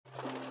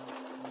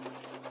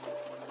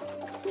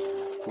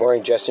Good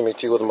morning, Jesse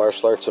McDougall with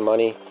Martial Arts and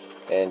Money,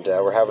 and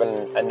we're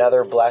having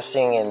another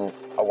blessing. And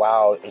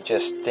wow,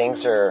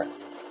 things are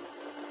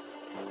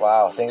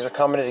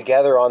coming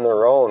together on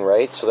their own,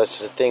 right? So that's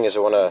the thing, is I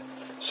want to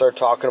start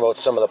talking about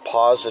some of the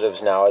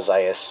positives now as I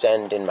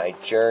ascend in my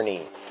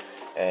journey,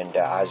 and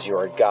as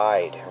your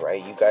guide,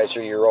 right? You guys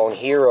are your own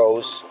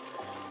heroes,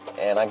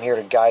 and I'm here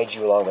to guide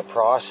you along the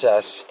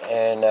process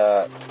and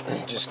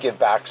just give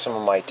back some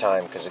of my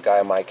time, because a guy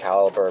of my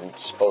caliber, I'm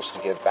supposed to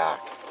give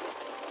back.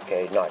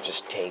 Okay, not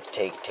just take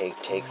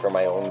for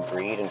my own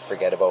greed and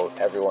forget about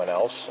everyone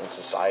else in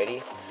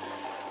society.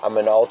 I'm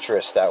an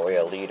altruist that way,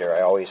 a leader.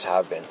 I always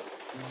have been.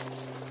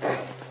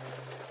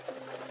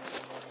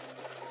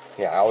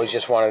 Yeah, I always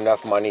just wanted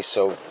enough money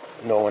so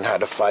no one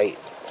had to fight.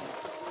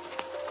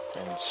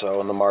 And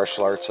so in the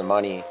martial arts and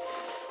money,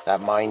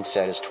 that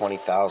mindset is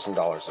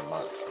 $20,000 a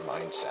month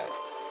mindset.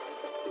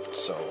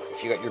 So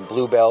if you got your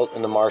blue belt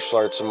in the martial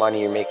arts and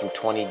money, you're making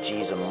 20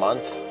 G's a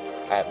month,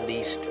 at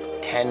least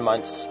 10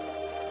 months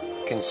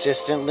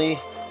consistently,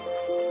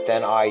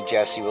 then I,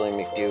 Jesse William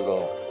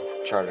McDougall,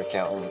 Chartered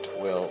Accountant,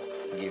 will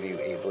give you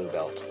a blue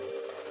belt.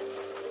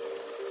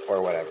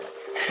 Or whatever.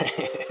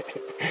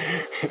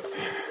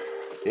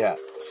 Yeah,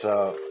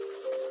 so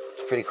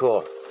it's pretty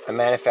cool. I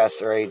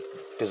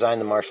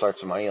designed the martial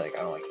arts of money 8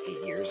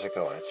 years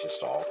ago, and it's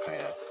just all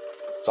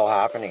it's all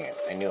happening.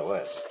 I knew it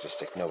was. It's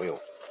just like nobody,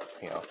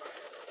 and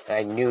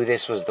I knew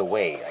this was the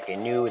way. I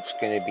knew it's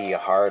going to be a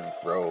hard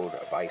road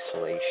of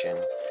isolation.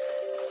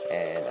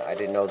 And I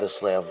didn't know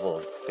this level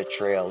of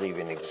betrayal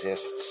even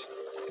exists.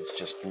 It's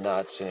just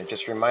nuts. And it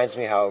just reminds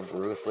me how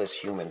ruthless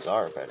humans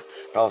are. But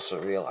I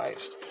also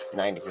realized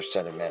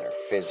 90% of men are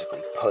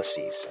physically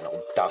pussies, and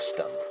I'll dust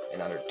them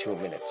in under 2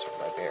 minutes with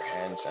my bare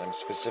hands. And I'm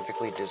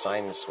specifically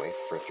designed this way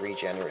for 3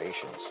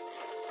 generations.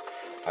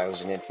 I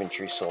was an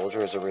infantry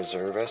soldier as a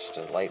reservist,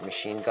 a light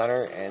machine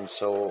gunner, and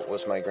so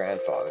was my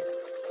grandfather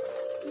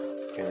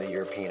in the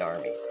European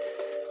Army.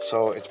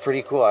 So it's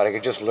pretty cool. I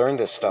could just learn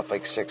this stuff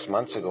 6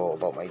 months ago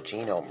about my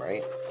genome,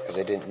 right? Because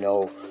I didn't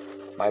know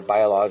my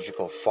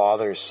biological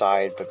father's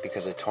side, but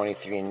because of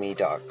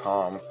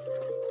 23andme.com,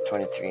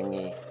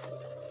 23andme,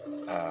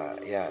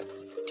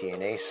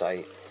 DNA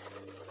site,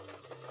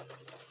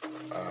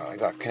 I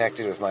got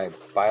connected with my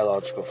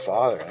biological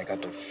father, and I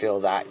got to fill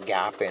that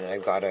gap in.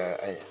 I've got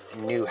a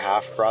new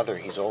half-brother.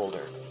 He's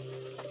older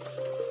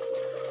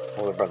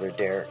brother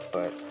Derek,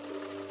 but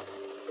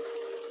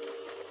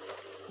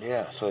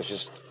yeah, so it's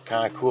just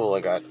kind of cool. I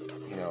got,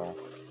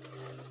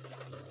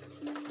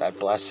 that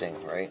blessing,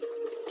 right?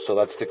 So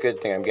that's the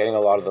good thing. I'm getting a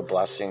lot of the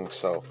blessings.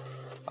 So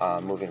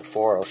moving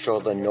forward, I'll show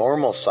the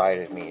normal side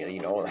of me.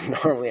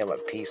 Normally I'm a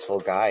peaceful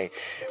guy,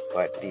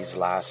 but these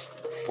last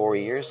 4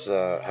 years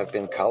have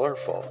been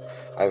colorful.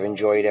 I've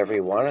enjoyed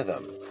every one of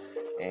them.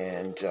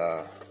 And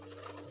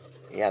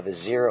the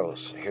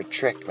zeros. Your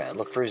trick, man.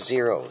 Look for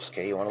zeros,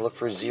 okay? You want to look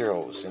for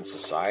zeros in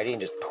society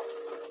and just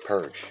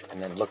purge. And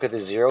then look at the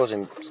zeros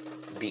and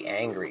be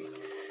angry.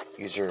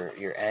 Use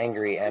your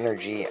angry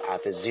energy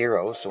at the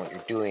zero. So what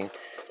you're doing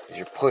is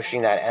you're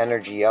pushing that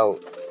energy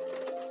out,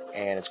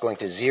 and it's going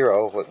to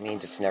zero, what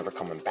means it's never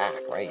coming back,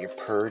 right? You're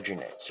purging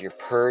it. So you're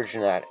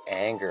purging that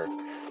anger,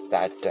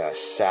 that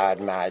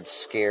sad, mad,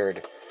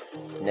 scared,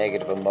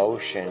 negative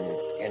emotion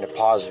in a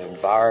positive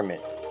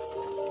environment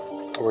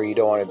where you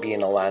don't want to be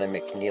in Alana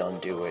McNeil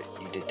and do what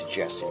you did to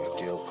Jesse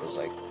McDougall, because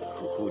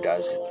who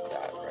does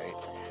that, right?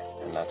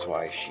 And that's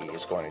why she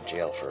is going to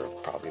jail for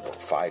probably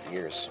about 5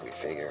 years, we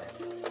figure.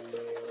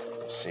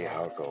 We'll see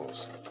how it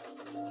goes.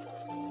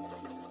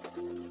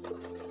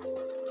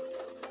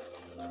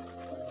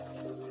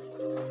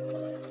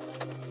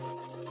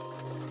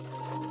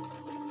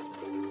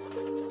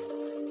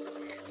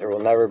 There will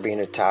never be an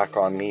attack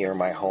on me or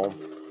my home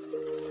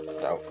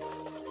that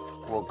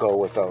will go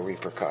without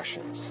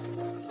repercussions.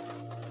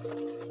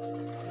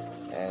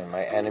 And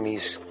my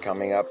enemies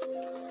coming up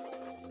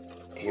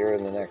here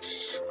in the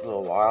next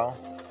little while,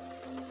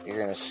 you're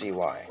going to see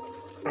why.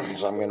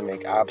 So I'm going to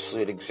make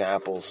absolute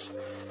examples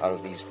out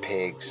of these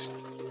pigs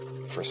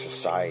for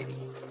society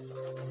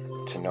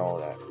to know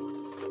that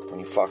when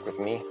you fuck with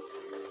me,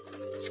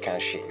 it's the kind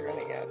of shit you're going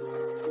to get.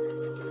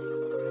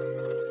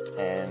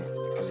 And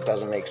because it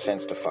doesn't make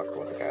sense to fuck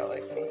with a guy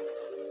like me.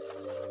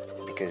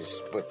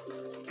 Because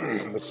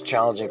what's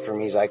challenging for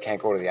me is I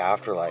can't go to the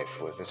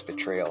afterlife with this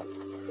betrayal.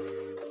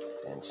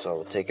 And so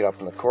we'll take it up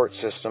in the court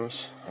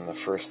systems, and the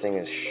first thing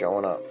is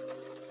showing up.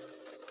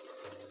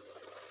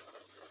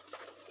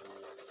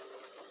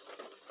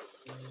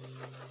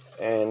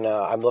 And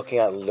I'm looking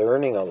at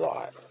learning a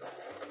lot.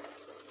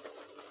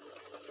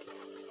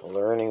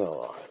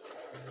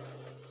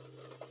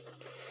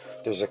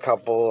 There's a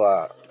couple,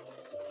 a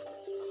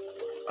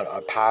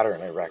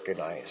pattern I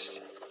recognized,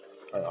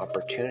 an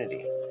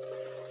opportunity,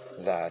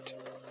 that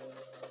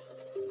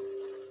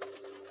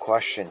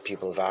question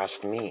people have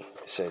asked me.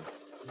 I said,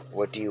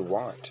 what do you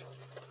want?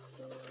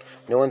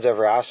 No one's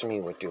ever asked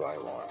me, what do I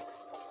want?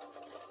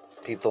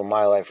 People in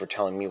my life are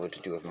telling me what to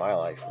do with my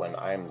life when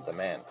I'm the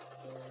man.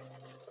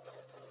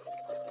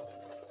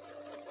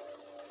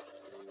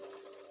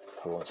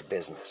 who owns a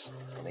business,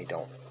 and they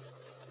don't.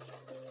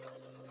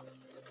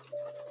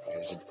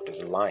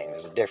 There's a line,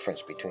 there's a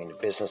difference between a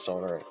business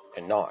owner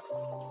and not.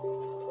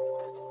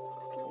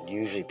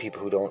 Usually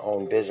people who don't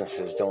own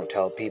businesses don't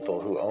tell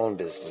people who own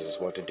businesses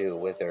what to do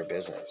with their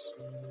business.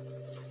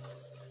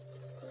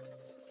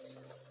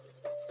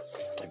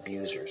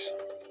 Abusers.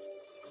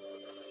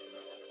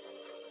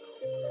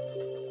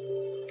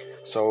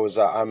 So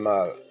I'm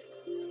a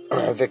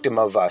victim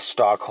of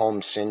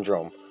Stockholm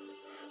Syndrome.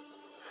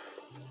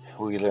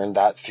 We learned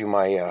that through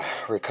my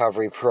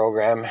recovery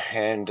program.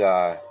 And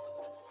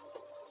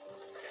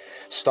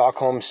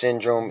Stockholm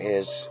Syndrome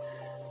is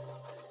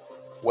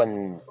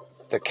when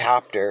the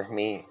captor,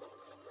 me,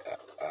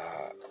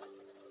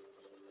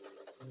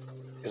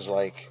 is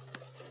like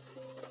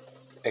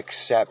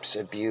accepts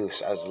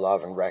abuse as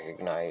love and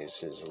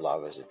recognizes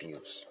love as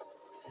abuse.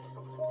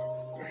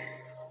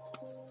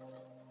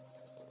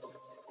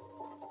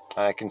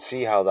 And I can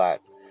see how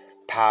that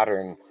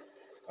pattern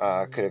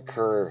could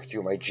occur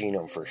through my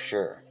genome for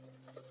sure.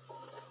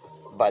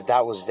 But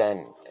that was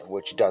then,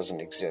 which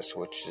doesn't exist,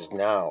 which is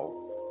now.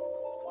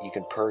 You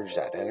can purge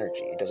that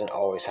energy. It doesn't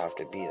always have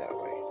to be that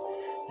way.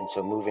 And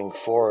so moving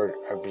forward,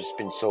 I've just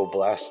been so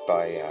blessed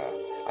by,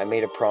 I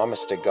made a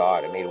promise to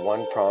God. I made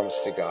one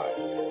promise to God.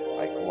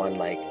 Like one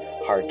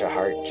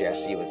heart-to-heart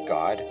Jesse with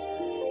God.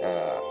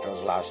 It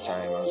was last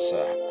time I was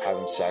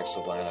having sex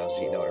with Lana. I was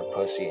eating out her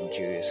pussy, and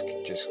Judas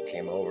just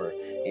came over,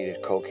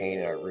 needed cocaine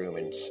in our room,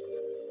 and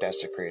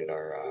desecrated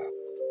our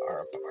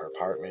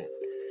apartment.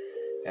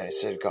 And I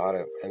said, God,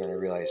 and then I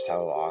realized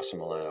how awesome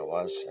Alana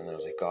was. And then I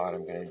was like, God,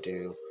 I'm going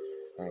to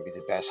be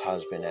the best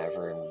husband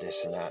ever, and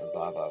this and that, and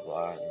blah, blah,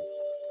 blah. And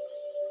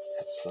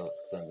that's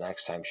the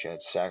next time she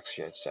had sex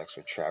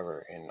with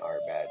Trevor in our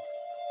bed.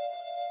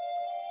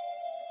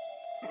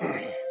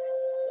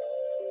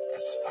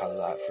 How's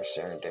that for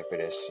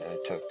serendipitous? And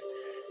it took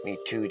me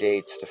 2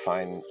 dates to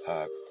find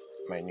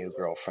my new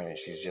girlfriend, and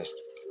she's just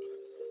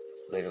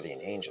literally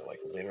an angel, like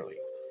literally.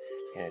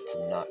 And it's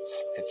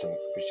nuts.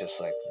 It's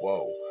just like,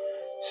 whoa.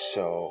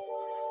 So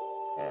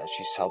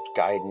she's helped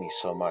guide me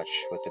so much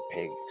with the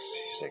pigs.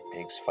 She's like,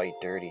 pigs fight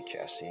dirty,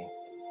 Jesse.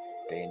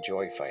 They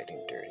enjoy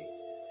fighting dirty.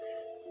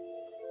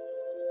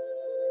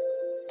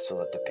 So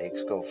let the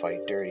pigs go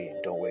fight dirty,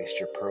 and don't waste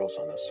your pearls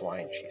on the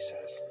swine, she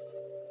says.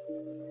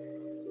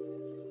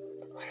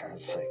 I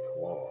was like,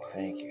 whoa,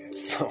 thank you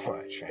so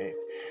much, right?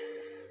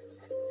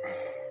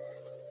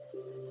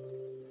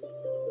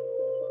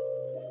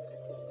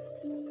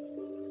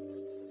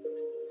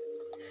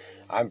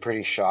 I'm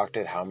pretty shocked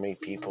at how many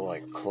people,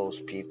 like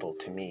close people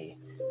to me,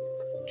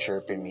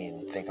 chirping me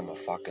and think I'm a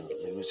fucking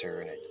loser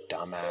and a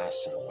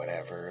dumbass and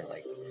whatever. And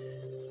like,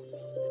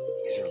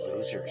 these are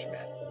losers,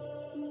 man.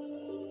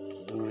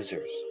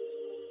 Losers.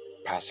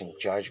 Passing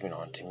judgment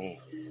on to me.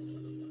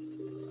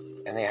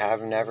 And they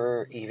have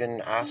never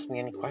even asked me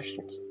any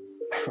questions.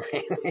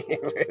 Really?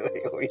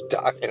 What are you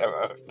talking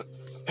about?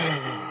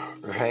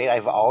 Right?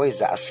 I've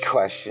always asked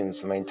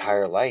questions my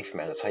entire life,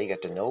 man. That's how you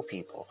get to know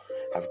people.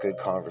 Have good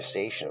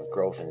conversation of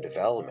growth and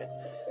development.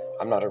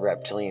 I'm not a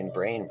reptilian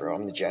brain, bro.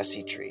 I'm the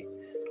Jesse tree.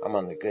 I'm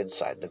on the good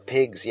side. The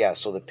pigs, yeah,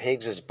 so the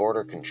pigs is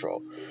border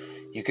control.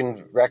 You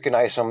can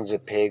recognize someone's a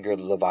pig or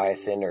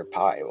Leviathan or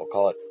pie. We'll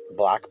call it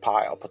black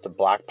pie. I'll put the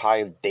black pie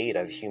of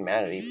data of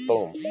humanity.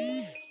 Boom.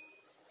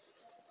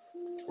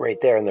 Right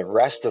there. And the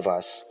rest of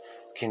us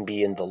can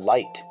be in the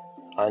light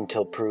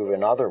until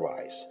proven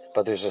otherwise.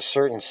 But there's a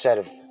certain set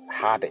of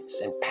habits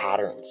and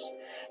patterns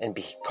and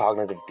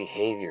cognitive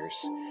behaviors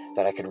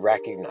that I could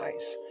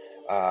recognize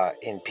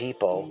in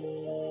people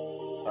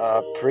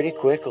pretty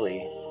quickly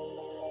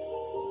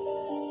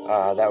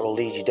that will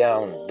lead you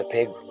down the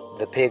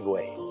pig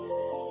way.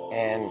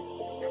 And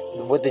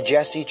what the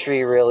Jesse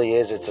tree really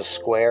is, it's a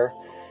square.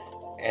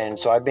 And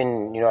so I've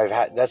been,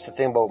 that's the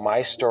thing about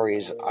my story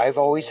is I've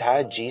always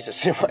had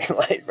Jesus in my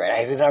life,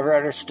 right? I never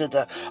understood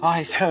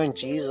I found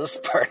Jesus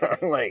part.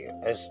 I'm like,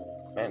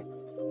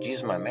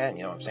 Jesus, my man,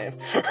 you know what I'm saying?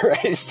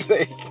 Right? It's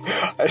like,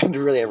 I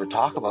didn't really ever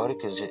talk about it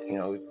because,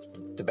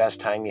 the best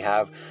time you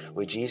have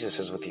with Jesus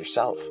is with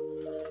yourself,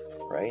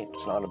 right?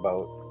 It's not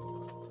about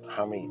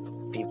how many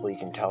people you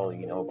can tell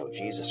you know about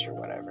Jesus or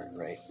whatever,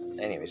 right?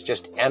 Anyways,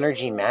 just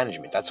energy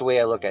management. That's the way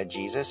I look at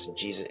Jesus.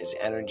 Jesus is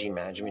energy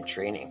management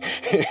training.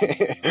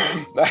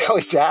 I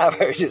always have.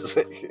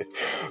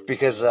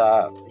 Because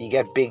you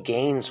get big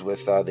gains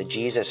with the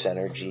Jesus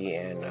energy,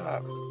 and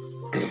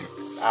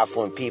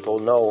affluent people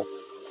know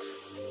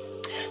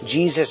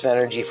Jesus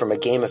energy from a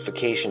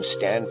gamification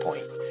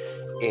standpoint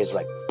is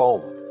like,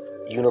 boom,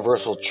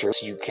 universal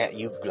truth.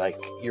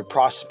 Your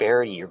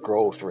prosperity, your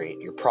growth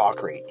rate, your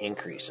proc rate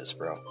increases,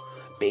 bro.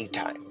 Big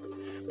time.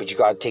 But you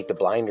got to take the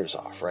blinders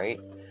off, right?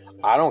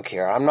 I don't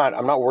care. I'm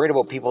not worried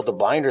about people with the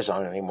blinders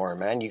on anymore,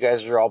 man. You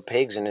guys are all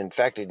pigs and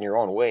infected in your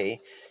own way,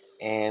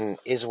 and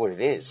is what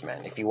it is,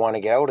 man. If you want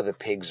to get out of the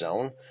pig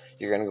zone,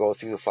 you're going to go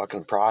through the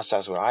fucking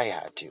process what I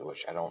had to,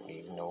 which I don't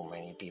even know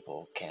many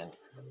people can.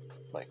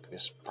 Like,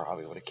 this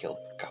probably would have killed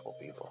a couple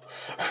people,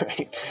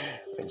 right?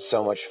 Been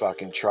so much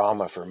fucking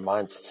trauma for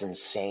months. It's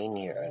insane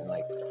here. And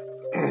like,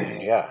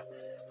 yeah.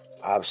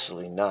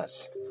 Absolutely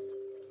nuts.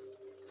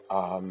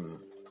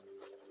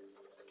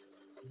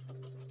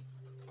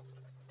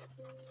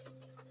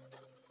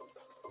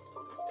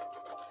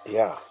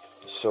 Yeah,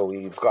 so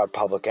we've got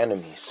Public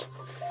Enemies,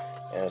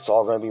 and it's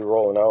all going to be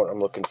rolling out. I'm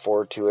looking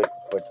forward to it,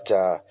 but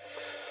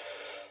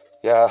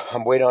yeah,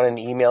 I'm waiting on an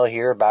email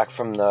here back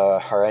from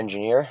our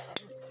engineer,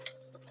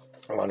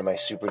 one of my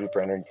super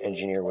duper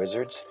engineer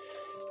wizards,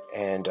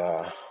 and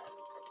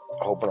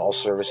hoping all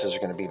services are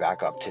going to be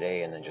back up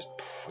today, and then just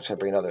it's going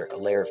to bring another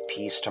layer of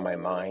peace to my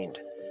mind.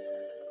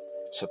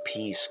 So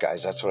peace,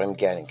 guys, that's what I'm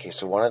getting. Okay,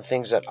 so one of the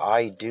things that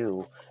I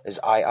do is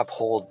I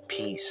uphold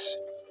peace,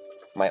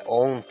 my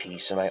own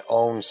peace in my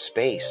own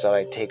space that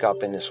I take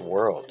up in this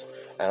world.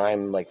 And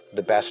I'm like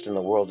the best in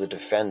the world to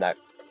defend that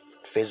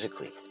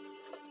physically.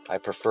 I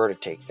prefer to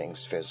take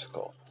things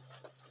physical.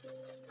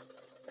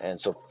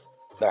 And so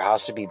there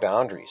has to be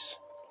boundaries.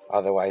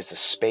 Otherwise, the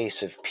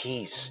space of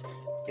peace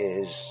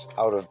is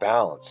out of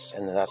balance.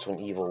 And then that's when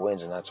evil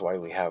wins. And that's why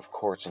we have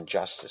courts and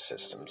justice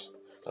systems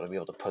that'll be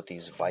able to put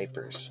these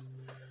vipers.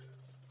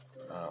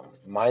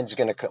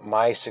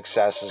 My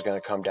success is going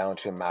to come down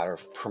to a matter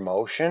of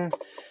promotion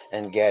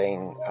and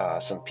getting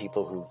some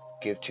people who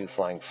give two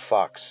flying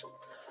fucks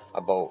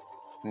about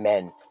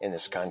men in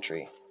this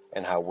country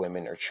and how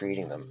women are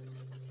treating them,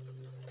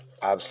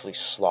 absolutely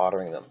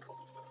slaughtering them,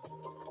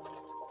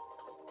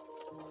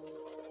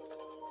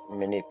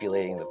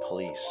 manipulating the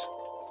police,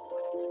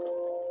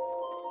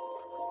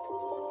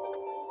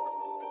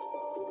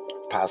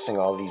 passing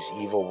all these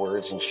evil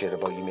words and shit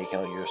about you, making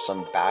out you're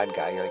some bad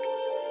guy. You're like,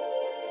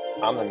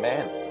 I'm the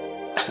man.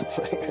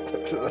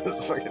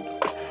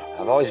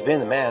 I've always been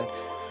the man.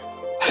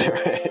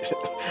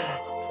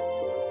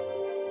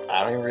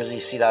 I don't really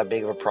see that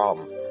big of a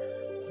problem.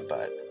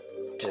 But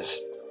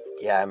just,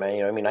 yeah,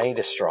 man, I need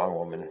a strong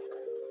woman.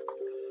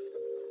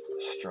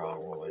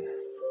 Strong woman.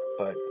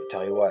 But I'll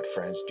tell you what,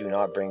 friends, do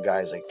not bring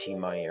guys like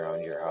T-Money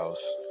around your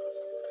house.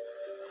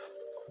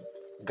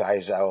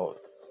 Guys out,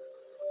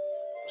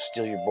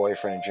 steal your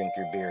boyfriend and drink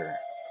your beer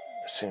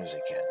as soon as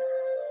they can.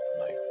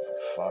 Like,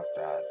 fuck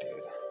that,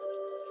 dude.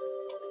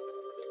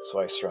 So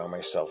I surround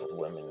myself with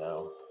women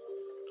now.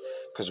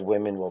 Because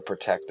women will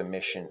protect the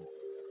mission.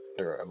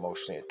 They're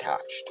emotionally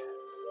attached.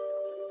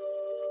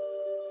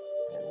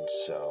 And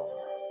so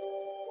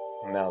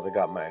now they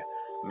got my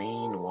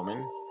main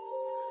woman.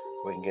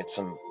 We can get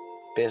some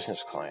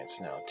business clients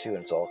now too,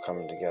 and it's all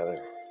coming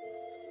together.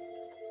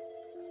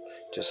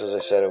 Just as I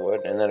said it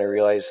would. And then I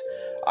realized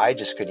I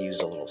just could use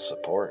a little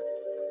support.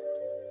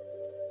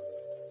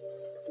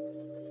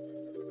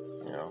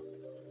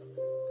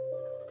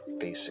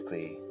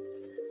 Basically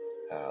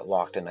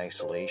locked in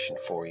isolation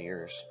 4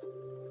 years.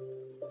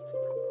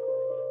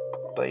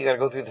 But you got to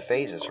go through the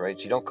phases, right?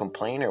 So you don't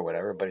complain or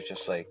whatever, but it's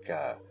just like,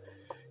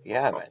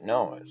 yeah, man,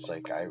 no, it's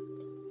like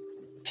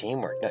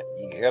teamwork.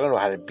 You got to know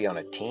how to be on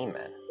a team,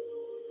 man.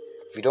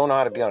 If you don't know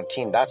how to be on a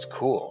team, that's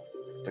cool.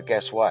 But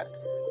guess what?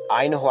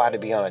 I know how to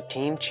be on a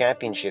team,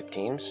 championship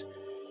teams,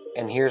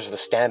 and here's the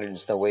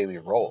standards, the way we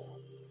roll.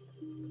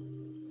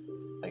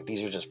 Like,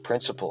 these are just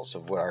principles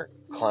of what our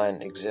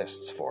clan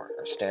exists for,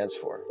 or stands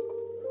for.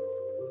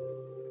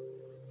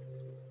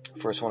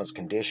 First one is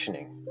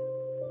conditioning.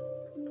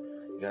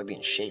 You gotta be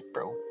in shape,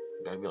 bro.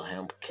 You gotta be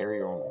able to carry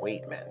your own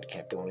weight, man. You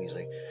can't be one of these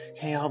like,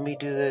 hey, help me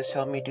do this,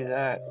 help me do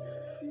that.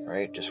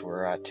 Right? Just where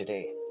we're at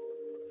today.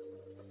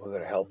 We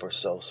gotta help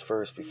ourselves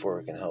first before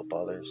we can help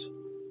others.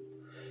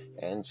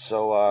 And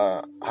so,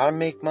 how to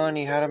make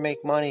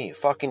money.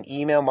 Fucking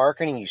email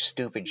marketing, you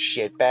stupid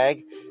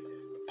shitbag.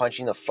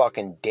 Punching the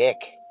fucking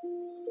dick.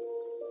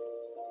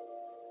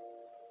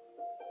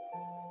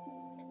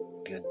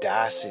 The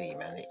audacity,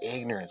 man, the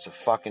ignorance of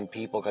fucking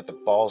people got the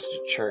balls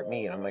to chirp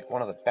me, and I'm like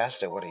one of the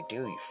best at what I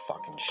do, you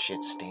fucking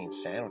shit-stained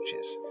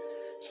sandwiches.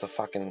 It's the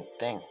fucking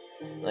thing.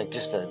 Like,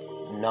 just the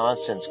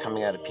nonsense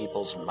coming out of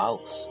people's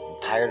mouths.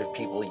 I'm tired of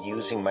people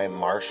using my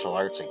martial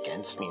arts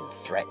against me and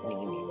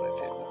threatening me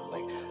with it. And,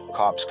 like,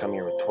 cops come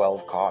here with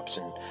 12 cops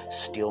and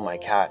steal my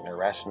cat and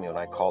arrest me when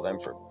I call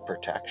them for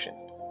protection.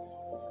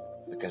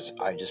 Because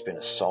I've just been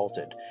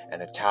assaulted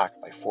and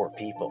attacked by 4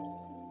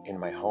 people in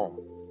my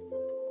home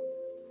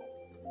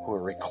who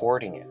are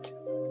recording it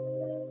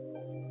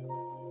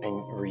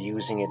and were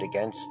using it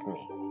against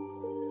me.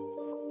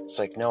 It's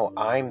like, no,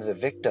 I'm the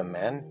victim,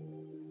 man.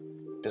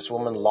 This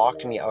woman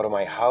locked me out of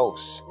my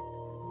house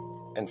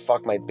and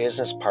fucked my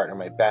business partner,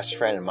 my best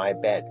friend, in my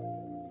bed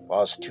while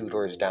I was 2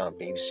 doors down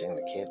babysitting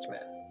the kids,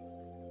 man.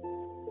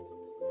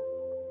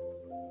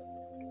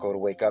 Go to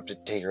wake up to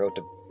take her out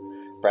to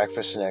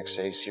breakfast the next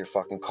day, see her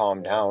fucking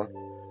calm down.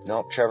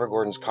 Nope, Trevor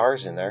Gordon's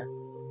car's in there.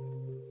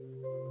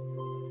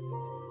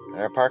 In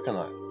our parking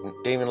lot.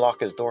 Didn't even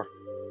lock his door.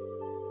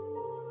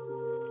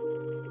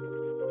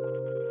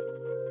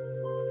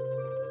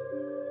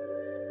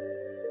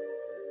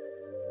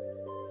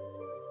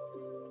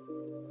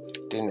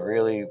 Didn't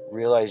really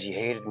realize you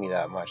hated me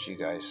that much, you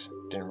guys.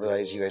 Didn't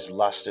realize you guys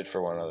lusted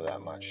for one another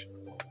that much.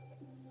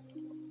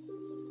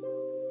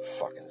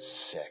 Fucking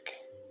sick.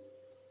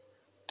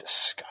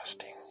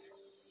 Disgusting.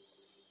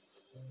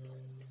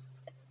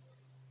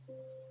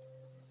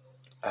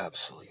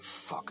 Absolutely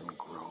fucking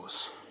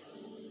gross.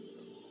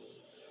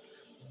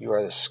 You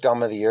are the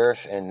scum of the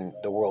earth, and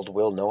the world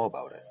will know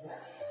about it.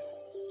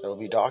 It'll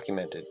be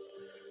documented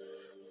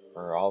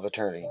for all of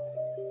eternity.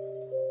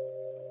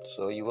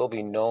 So you will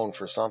be known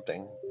for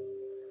something.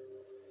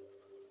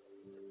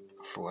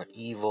 For what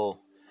evil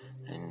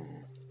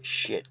and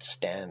shit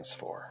stands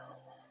for.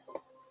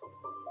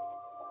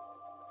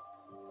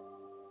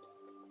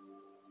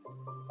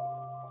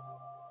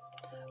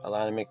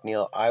 Alana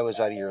McNeil, I was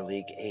out of your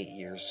league 8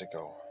 years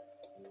ago.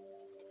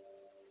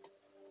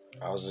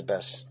 I was the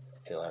best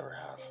you'll ever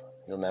have.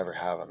 You'll never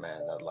have a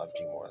man that loved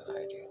you more than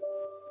I do.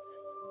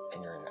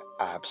 And you're an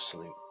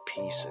absolute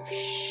piece of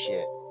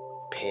shit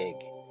pig.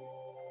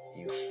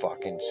 You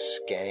fucking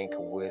skank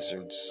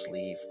wizard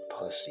sleeve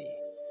pussy.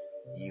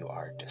 You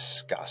are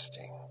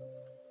disgusting.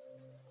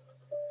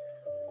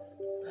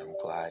 I'm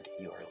glad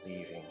you are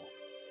leaving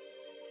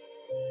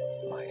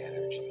my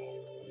energy.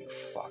 You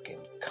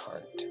fucking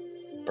cunt.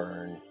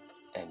 Burn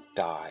and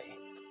die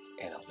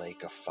in a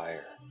lake of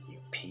fire, you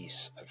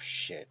piece of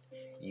shit.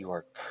 You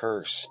are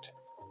cursed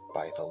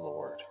by the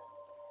Lord.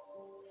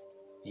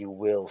 You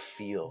will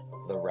feel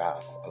the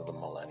wrath of the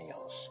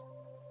millennials.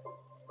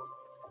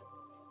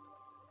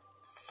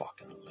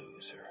 Fucking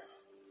loser.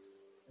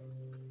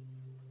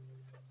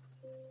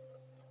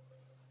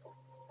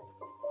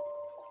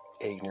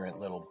 Ignorant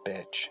little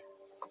bitch.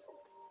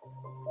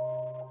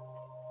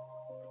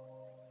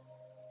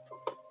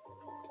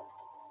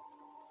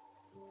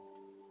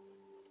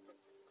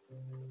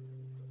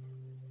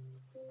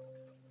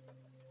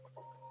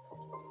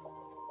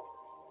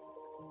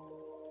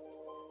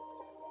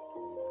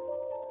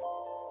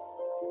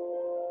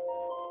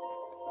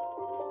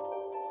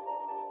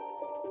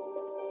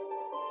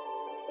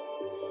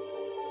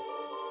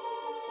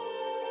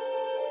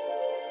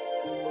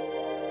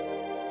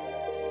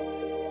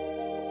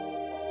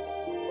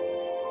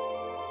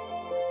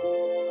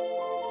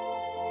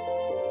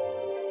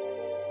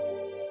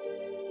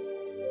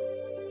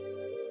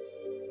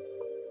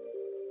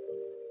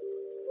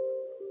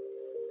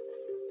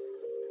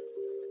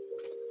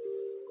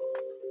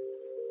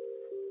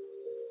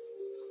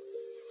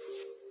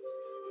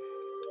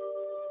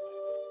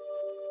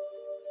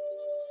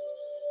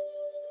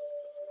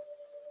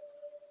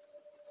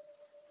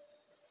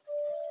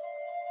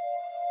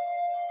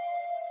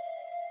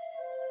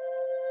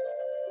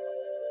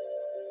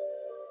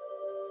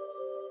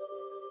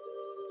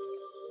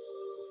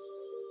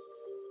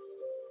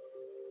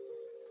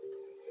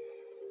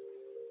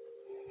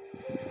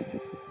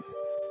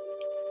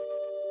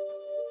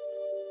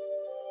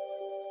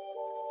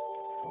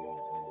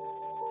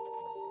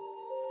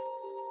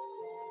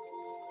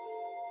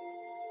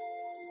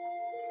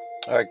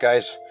 Alright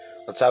guys,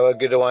 let's have a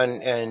good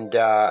one. And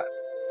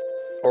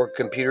Orc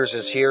Computers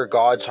is here.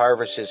 God's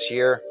Harvest is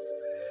here.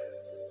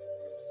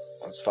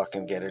 Let's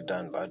fucking get it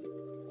done, bud.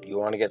 You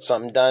want to get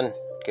something done?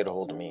 Get a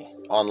hold of me.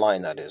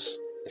 Online, that is.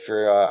 If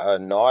you're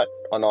not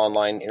an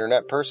online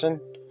internet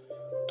person,